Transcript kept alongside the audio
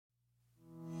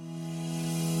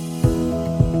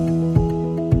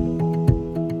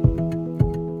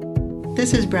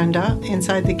This is Brenda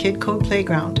inside the Kid Code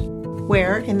Playground,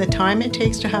 where, in the time it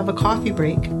takes to have a coffee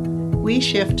break, we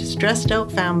shift stressed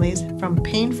out families from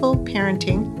painful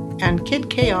parenting and kid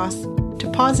chaos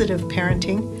to positive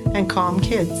parenting and calm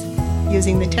kids,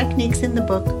 using the techniques in the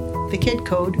book, The Kid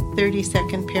Code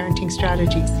 30-Second Parenting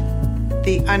Strategies.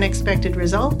 The unexpected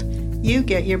result? You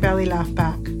get your belly laugh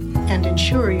back and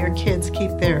ensure your kids keep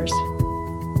theirs.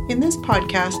 In this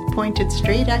podcast, pointed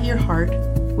straight at your heart,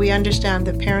 we understand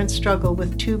that parents struggle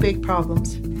with two big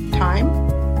problems: time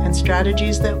and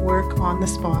strategies that work on the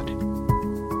spot.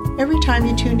 Every time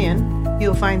you tune in,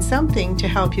 you'll find something to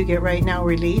help you get right now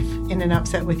relief in an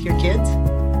upset with your kids,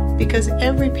 because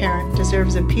every parent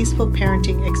deserves a peaceful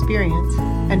parenting experience,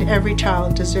 and every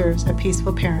child deserves a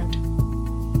peaceful parent.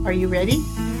 Are you ready?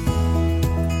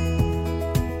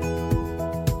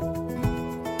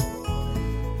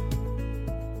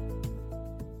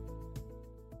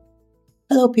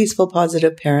 Hello, peaceful,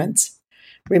 positive parents.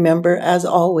 Remember, as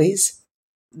always,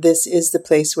 this is the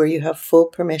place where you have full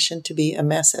permission to be a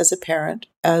mess as a parent,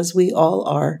 as we all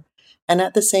are, and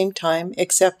at the same time,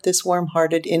 accept this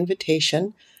warm-hearted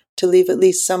invitation to leave at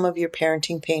least some of your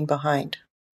parenting pain behind.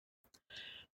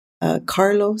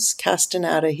 Carlos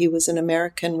Castaneda, he was an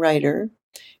American writer,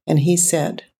 and he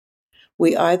said,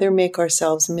 "We either make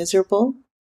ourselves miserable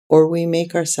or we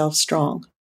make ourselves strong.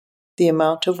 The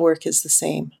amount of work is the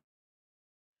same."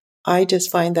 I just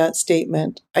find that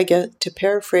statement, I get to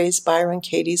paraphrase Byron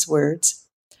Katie's words,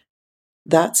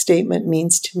 that statement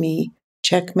means to me,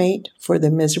 checkmate for the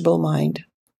miserable mind.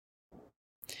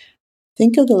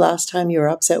 Think of the last time you were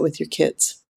upset with your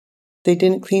kids. They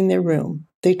didn't clean their room.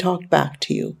 They talked back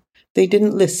to you. They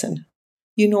didn't listen.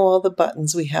 You know all the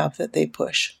buttons we have that they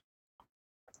push.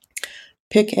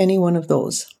 Pick any one of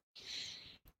those.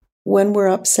 When we're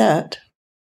upset,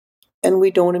 and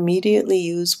we don't immediately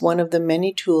use one of the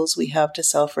many tools we have to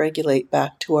self-regulate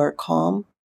back to our calm,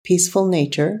 peaceful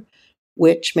nature,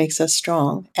 which makes us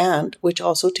strong and which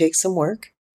also takes some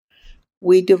work,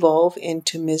 we devolve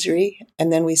into misery,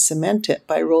 and then we cement it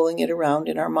by rolling it around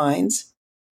in our minds,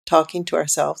 talking to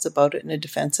ourselves about it in a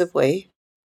defensive way,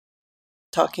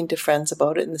 talking to friends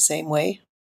about it in the same way,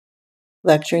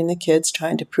 lecturing the kids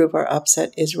trying to prove our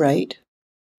upset is right,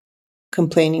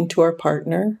 complaining to our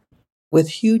partner, with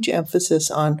huge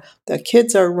emphasis on the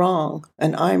kids are wrong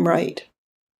and I'm right,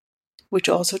 which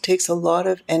also takes a lot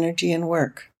of energy and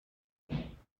work.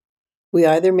 We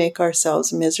either make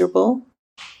ourselves miserable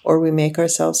or we make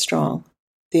ourselves strong.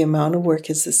 The amount of work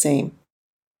is the same.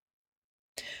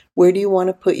 Where do you want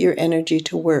to put your energy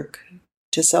to work,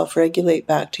 to self-regulate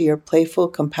back to your playful,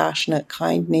 compassionate,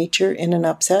 kind nature in an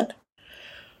upset?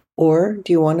 Or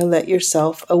do you want to let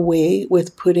yourself away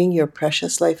with putting your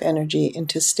precious life energy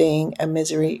into staying a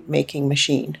misery-making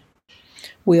machine?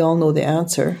 We all know the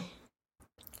answer.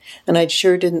 And I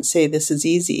sure didn't say this is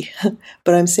easy,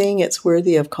 but I'm saying it's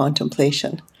worthy of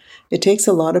contemplation. It takes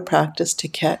a lot of practice to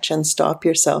catch and stop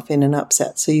yourself in an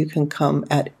upset so you can come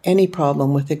at any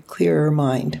problem with a clearer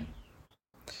mind.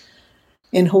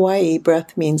 In Hawaii,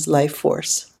 breath means life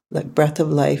force, like breath of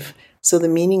life. So the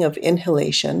meaning of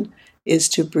inhalation is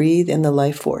to breathe in the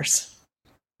life force.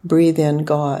 Breathe in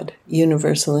God,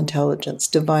 universal intelligence,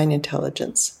 divine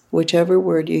intelligence, whichever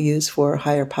word you use for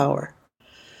higher power.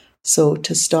 So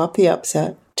to stop the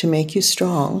upset, to make you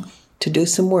strong, to do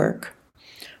some work,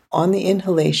 on the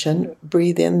inhalation,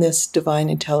 breathe in this divine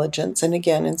intelligence, and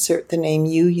again, insert the name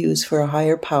you use for a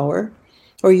higher power,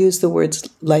 or use the words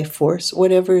life force,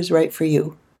 whatever is right for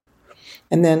you.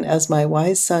 And then, as my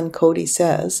wise son Cody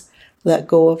says, let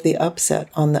go of the upset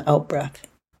on the outbreath.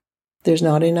 There's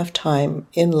not enough time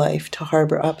in life to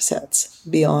harbor upsets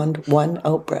beyond one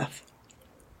outbreath.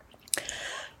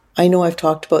 I know I've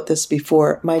talked about this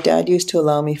before. My dad used to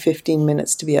allow me 15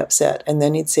 minutes to be upset, and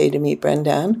then he'd say to me,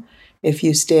 "Brendan, if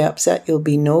you stay upset, you'll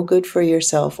be no good for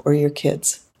yourself or your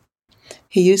kids."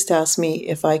 He used to ask me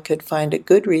if I could find a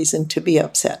good reason to be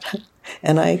upset,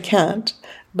 and I can't,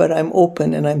 but I'm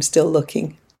open and I'm still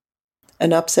looking.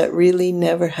 An upset really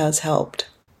never has helped.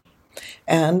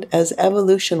 And as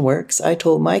evolution works, I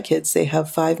told my kids they have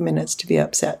 5 minutes to be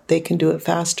upset. They can do it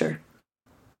faster.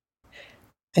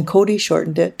 And Cody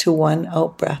shortened it to one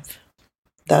out-breath.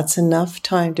 That's enough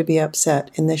time to be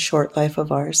upset in this short life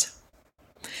of ours.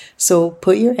 So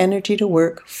put your energy to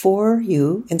work for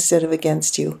you instead of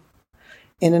against you.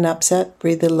 In an upset,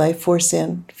 breathe the life force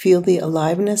in. Feel the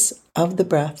aliveness of the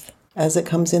breath as it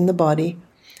comes in the body,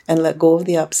 and let go of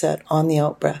the upset on the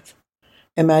out-breath.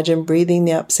 Imagine breathing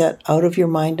the upset out of your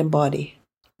mind and body,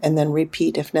 and then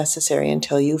repeat if necessary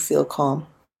until you feel calm.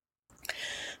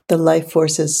 The life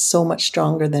force is so much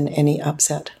stronger than any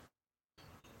upset.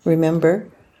 Remember,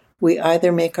 We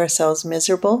either make ourselves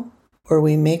miserable or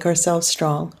we make ourselves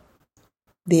strong.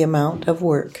 The amount of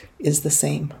work is the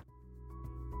same.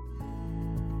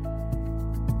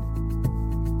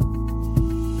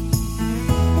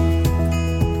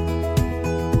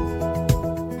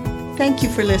 Thank you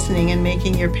for listening and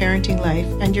making your parenting life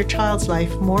and your child's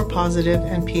life more positive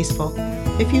and peaceful.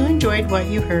 If you enjoyed what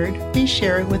you heard, please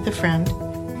share it with a friend.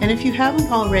 And if you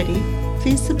haven't already,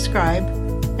 please subscribe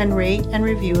and rate and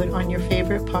review it on your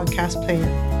favorite podcast player.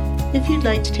 If you'd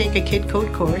like to take a Kid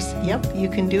Code course, you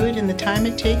can do it in the time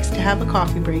it takes to have a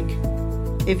coffee break.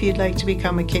 If you'd like to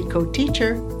become a Kid Code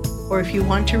teacher, or if you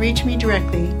want to reach me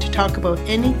directly to talk about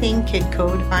anything Kid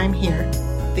Code, I'm here,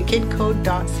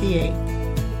 thekidcode.ca.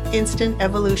 Instant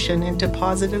evolution into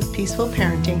positive, peaceful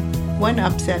parenting, one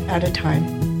upset at a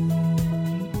time.